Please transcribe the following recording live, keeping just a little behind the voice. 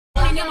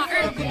money near my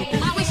earth.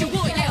 I wish you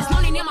would, yeah, it's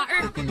money near my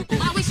earth.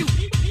 I wish you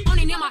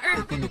money near my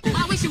earth.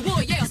 I wish you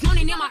would, yeah, it's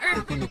money near my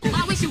earth.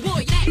 I wish you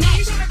would, yeah, yeah.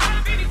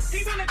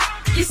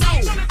 Get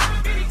sold.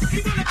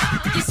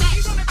 Get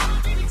sold.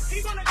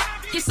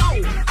 Get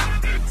sold.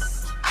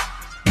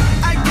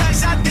 I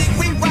guess I think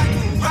we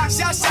rock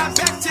shot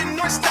back to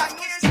North Stock.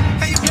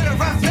 Hey, you better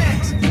run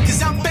fast,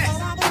 cause I'm back.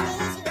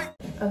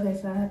 Okay,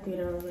 so I have to get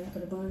over ready for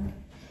the bun.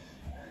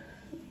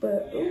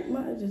 But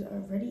my edges are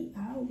already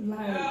out.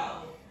 Like,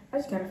 I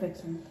just gotta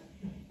fix them.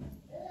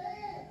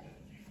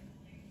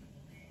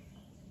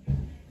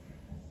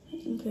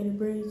 Okay, the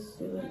braids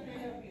look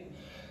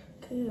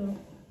cool.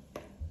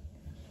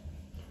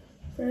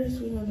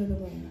 First, we gonna do the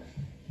bun.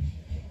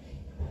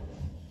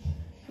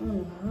 I don't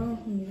know how I'm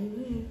gonna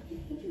do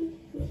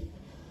it.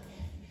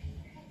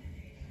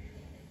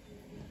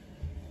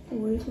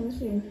 Wait, let me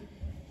see.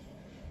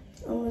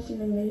 I want to see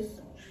the nice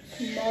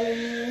smaller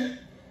mirror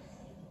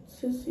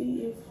to see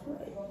if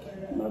like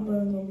my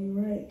bun gonna be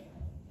right.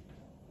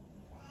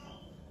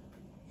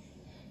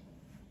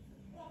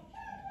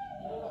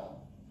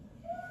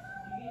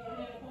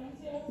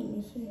 Let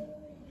me see.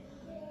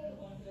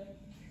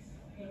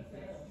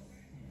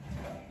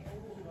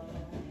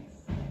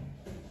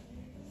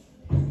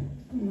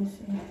 Let me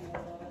see.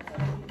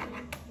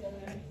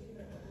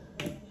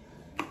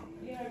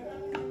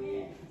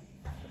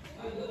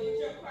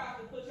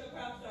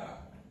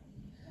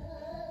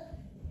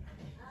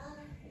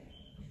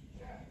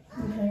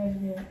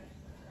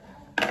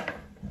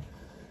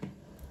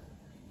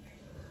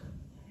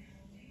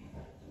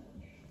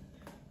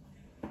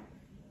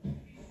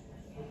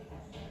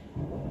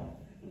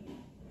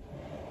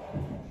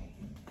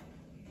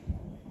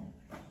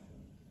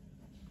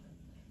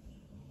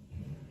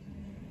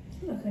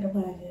 Okay, the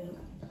bun is good.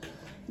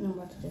 And I'm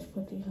about to just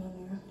put these on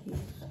there.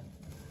 These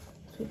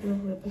two blue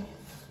ribbons.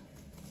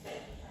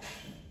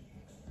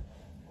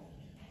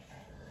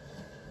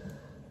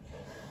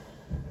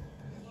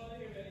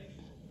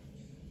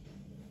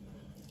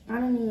 I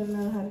don't even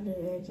know how to do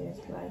edges,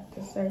 like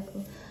the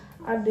circle.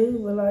 I do,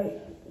 but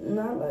like,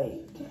 not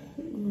like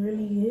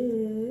really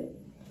good.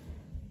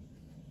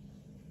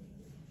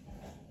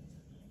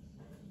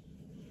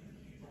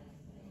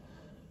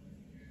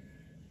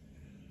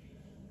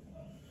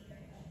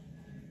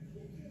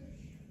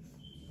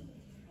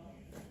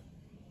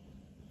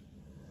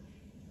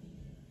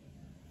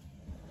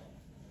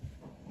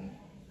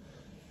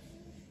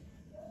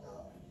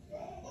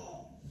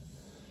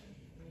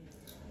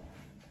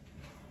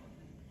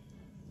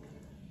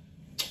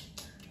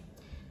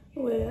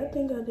 Wait, I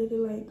think I did it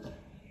like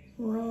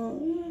wrong.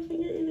 Yeah, I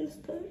think it is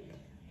stuck.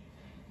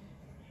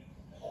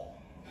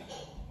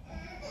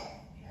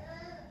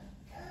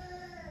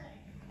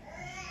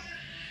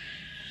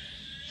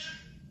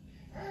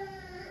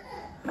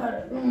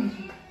 Alright,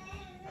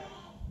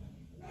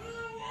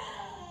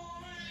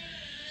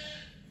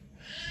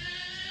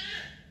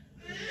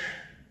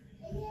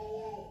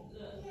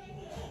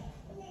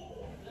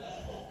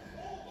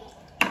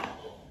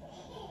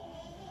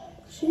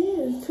 she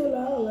is too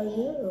loud, like,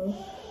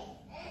 girl.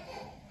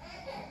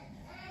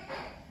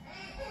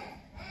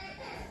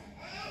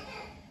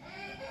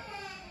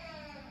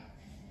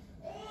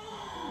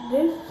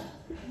 This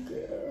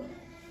girl.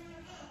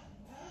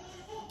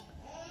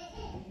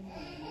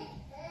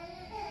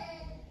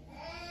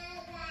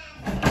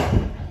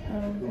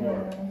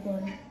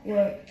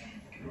 What?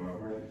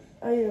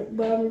 Oh yeah,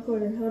 but I'm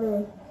recording. Hold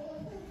on.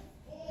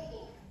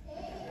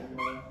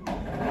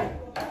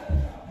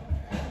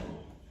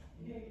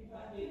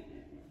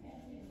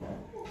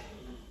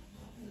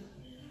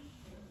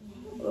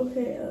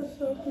 Okay,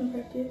 so I can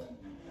practice.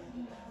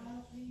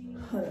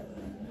 Hold on.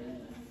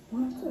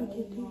 Once I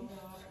get these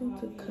two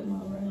to come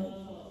out right,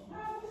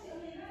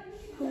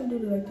 I'm gonna do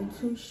like the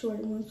two short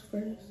ones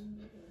first.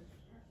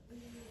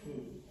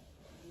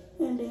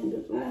 And then the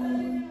long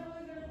one.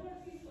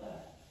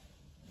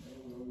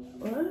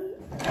 What?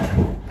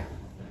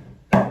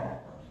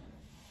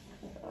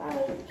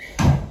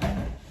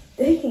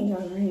 They can't go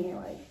in here,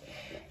 like,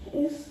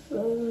 it's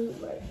so,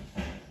 like,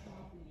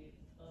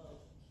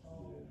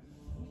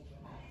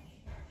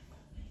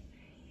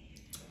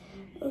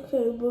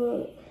 okay,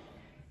 but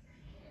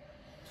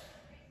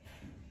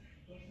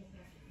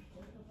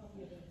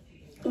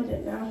okay,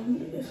 now I'm gonna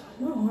do this.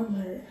 My arm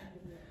hurt.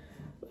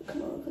 But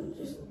come on, I'm gonna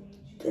just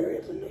hurry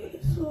up and do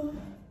this one.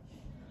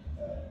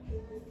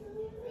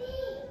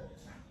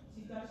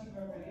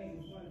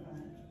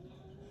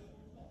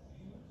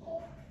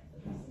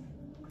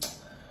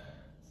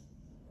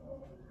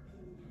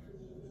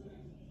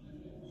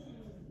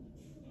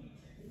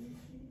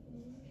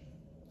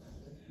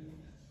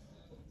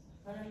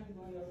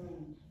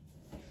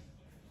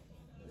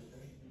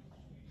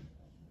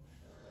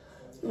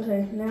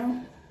 Okay,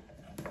 now,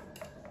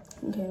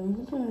 okay,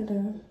 I'm gonna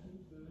do.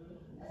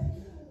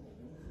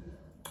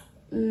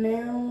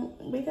 Now,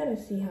 we gotta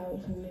see how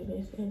we can do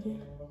this,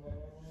 edit.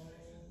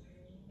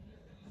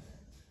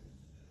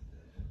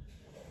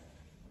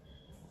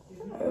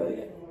 Oh,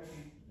 yeah.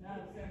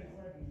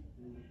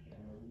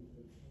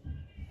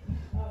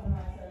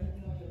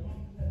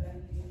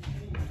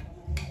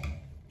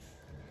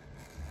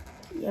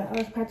 Yeah, I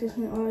was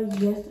practicing all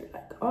yesterday,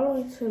 like all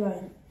the way to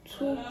like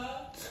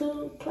 2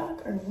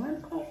 o'clock or 1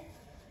 o'clock.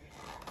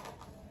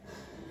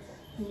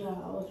 Yeah,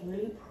 I was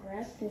really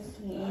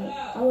practicing.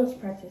 I was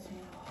practicing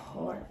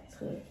hard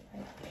too.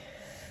 Like,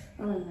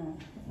 I don't know.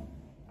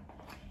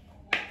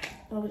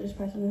 I was just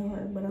practicing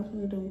hard, but I'm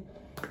gonna do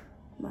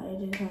my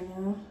edges right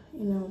now.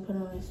 And then I'm gonna put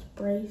on a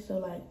spray, so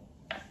like,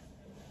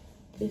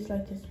 it's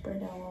like the spray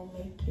that won't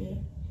make it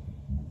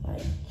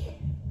like,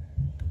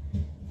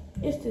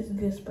 it's this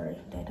good spray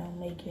that don't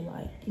make it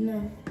like, you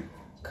know,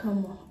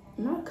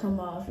 not come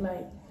off,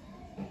 like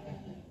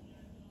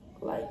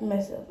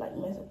mess up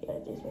your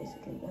edges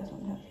basically. That's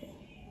what I'm trying to say.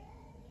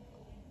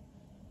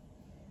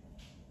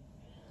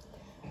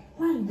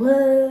 Like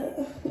what?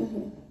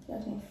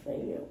 That's my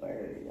favorite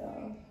word,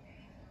 y'all.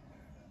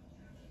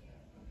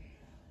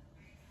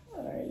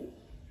 Alright.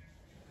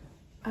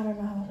 I don't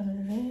know how I'm gonna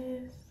do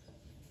this.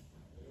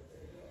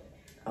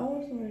 I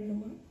want somebody to do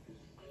my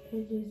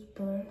edges,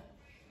 but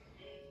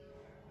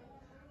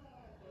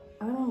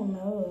I don't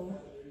know.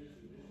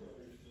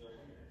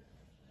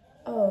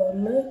 Oh,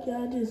 look,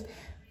 y'all just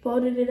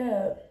folded it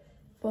up.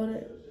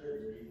 Folded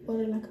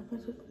like a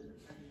puzzle.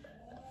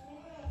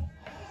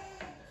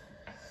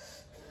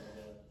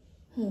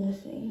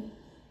 Let's see.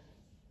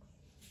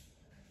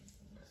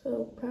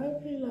 So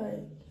probably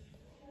like,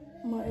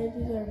 my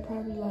edges are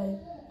probably like,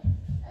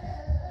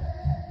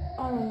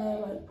 I don't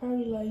know, like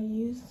probably like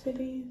used to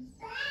these.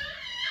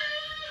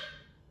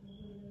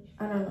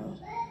 I don't know.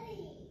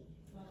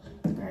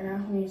 Right now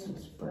I'm gonna use some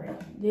spray.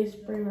 This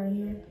spray right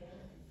here.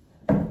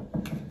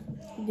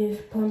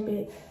 Just pump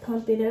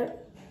it up.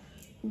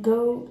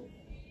 Gold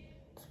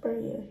spray,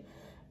 yeah,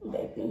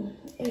 baby.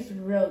 It's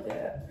real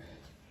good.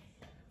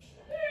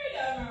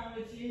 Wrong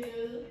with you?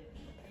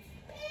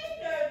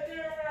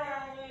 Nothing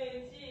wrong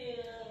with you,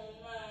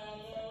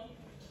 mama.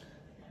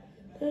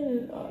 That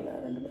is all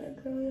out in the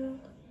background, y'all.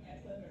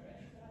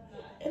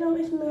 It don't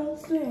make no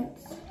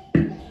sense.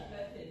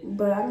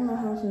 But I don't know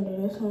how to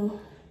do this one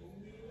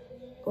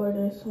or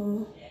this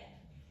one.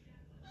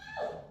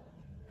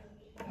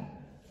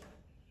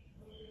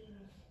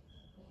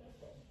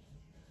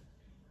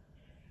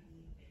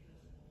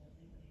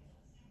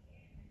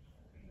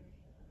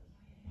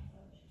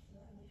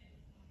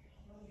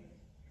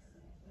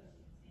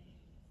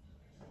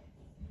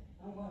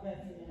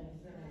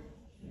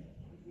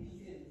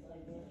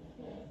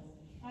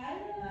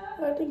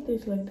 I think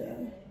this like that.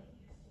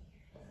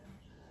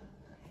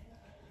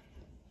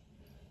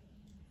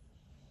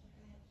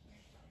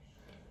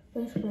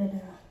 Let's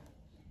spread out.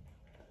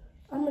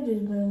 I'm gonna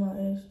just bring my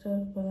edge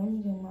stuff, but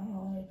I'm gonna do my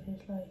own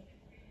edges, like,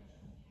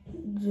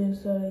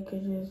 just so they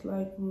could just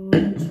like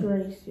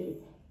retrace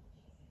it.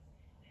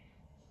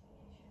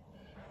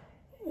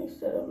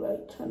 Instead of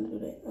like trying to do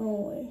their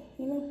own way,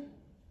 you know?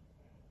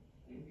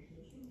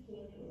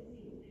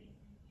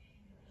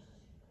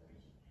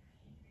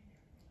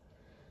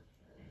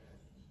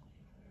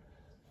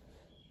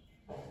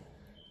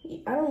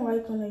 I don't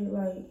like when they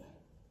like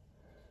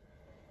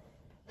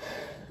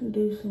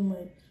do so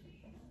much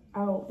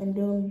out and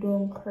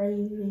doing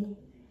crazy.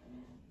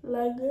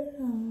 Like,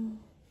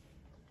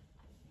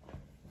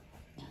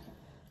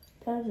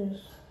 that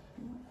just,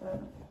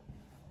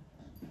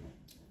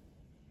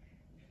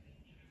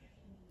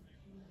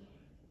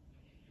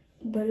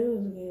 but it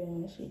was good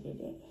when she did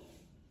it.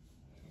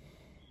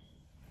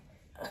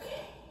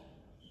 Okay.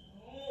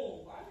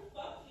 Oh, why the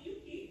fuck do you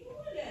keep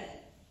doing that?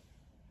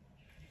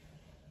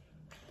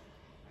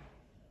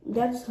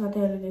 That just got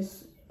to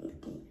just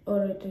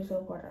order this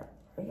up water.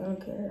 Like, I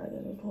don't care, like,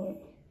 at this point.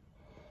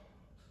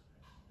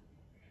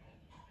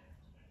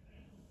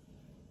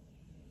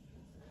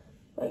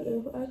 Like,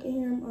 if I can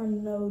hear him, I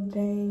know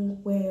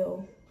dang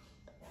well.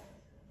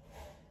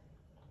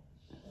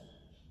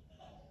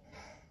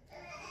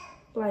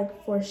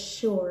 Like, for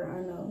sure, I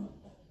know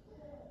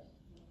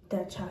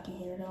that y'all can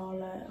hear it,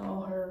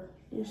 all her.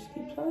 Just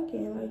keep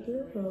talking, like,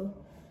 girl,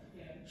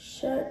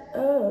 shut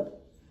up.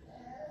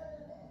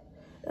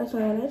 That's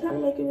why when they try to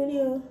make a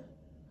video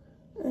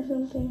or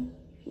something,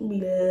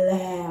 be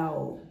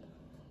loud.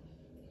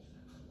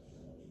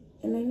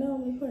 And they know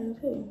I'm recording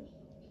too.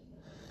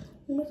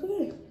 And it's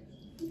okay.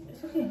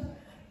 It's okay.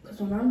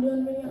 Because when I'm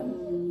doing a video,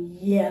 I'm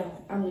yelling.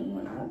 I mean,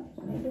 when I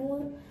do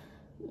one,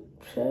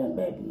 shut up,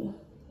 baby.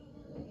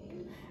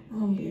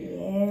 I'm be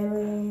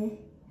yelling.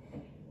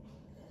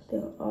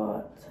 Doing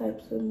all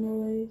types of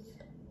noise.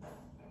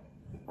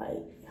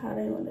 Like, how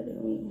they want to do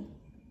me.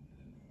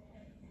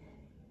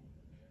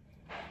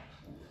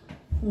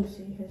 Let me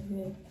see if it's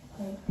good.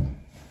 Like,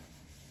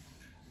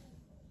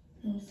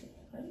 let me see.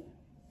 Like,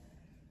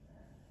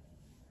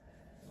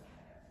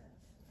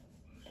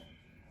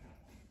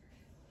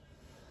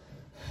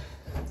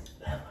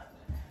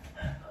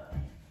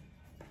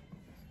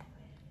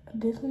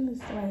 this one is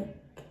like,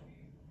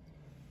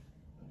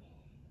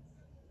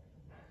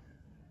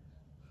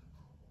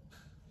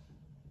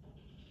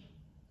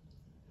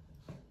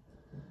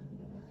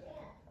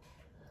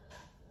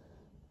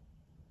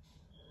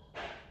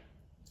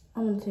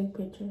 I'm gonna take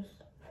pictures,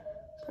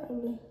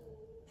 probably.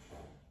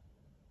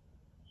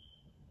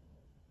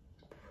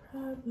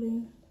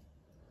 Probably.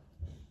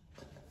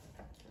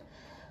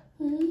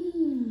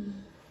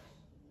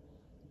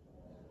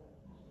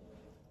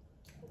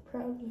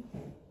 Probably.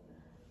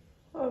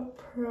 I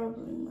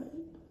probably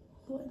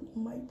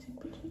might take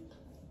pictures.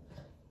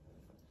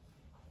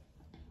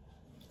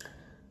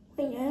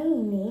 Like, I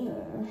don't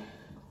know.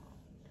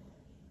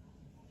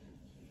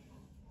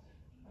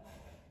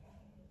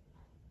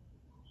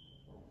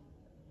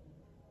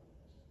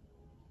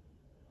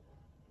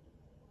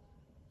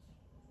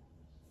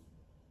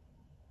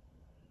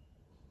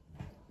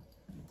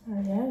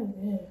 Oh, yeah,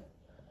 good.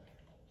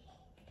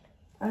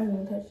 I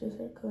didn't touch this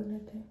circle or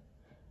nothing.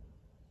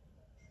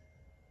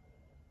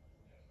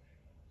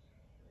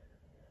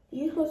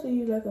 You're supposed to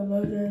use like a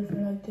blow dryer for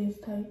like this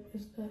type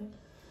of stuff.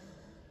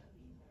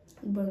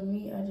 But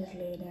me, I just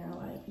lay down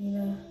like, you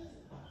know,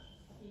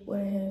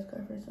 wear a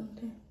headscarf or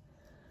something.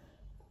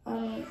 I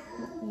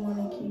don't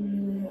want to keep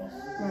using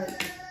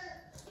like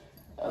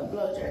a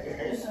blow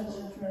dryer or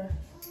something for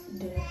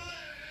this.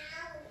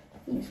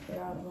 Let me spit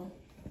out of them.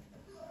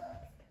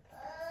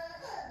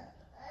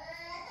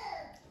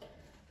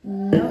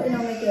 No, it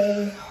don't make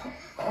it.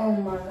 Oh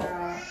my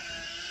god.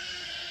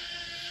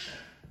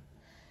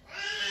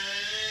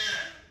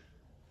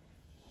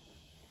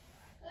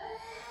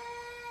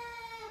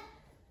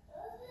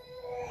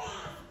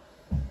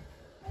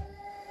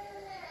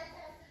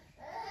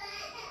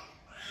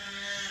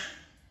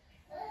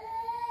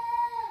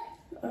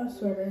 I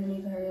swear that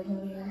needs to hurry up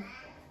on you.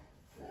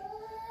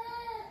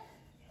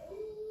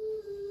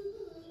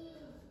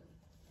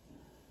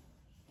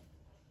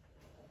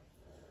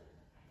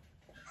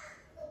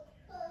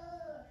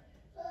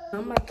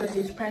 I'm about to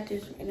just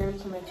practice and then I'm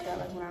gonna make sure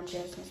like when I'm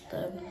dressed and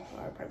stuff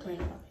or playing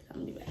about it. I'm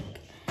gonna be back.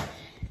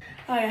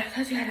 Oh yeah,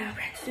 let's see how I'm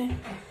practicing.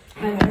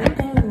 I got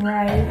everything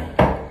right.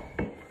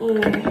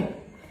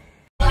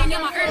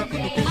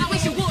 I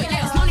wish you would,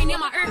 yeah, it's money near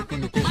my earth.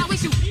 I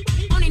wish you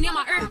money near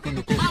my earth.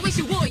 I wish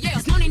you would, yeah,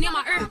 it's money near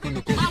my earth.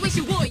 I wish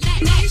you would, yeah.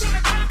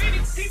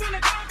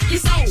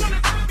 It's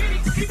so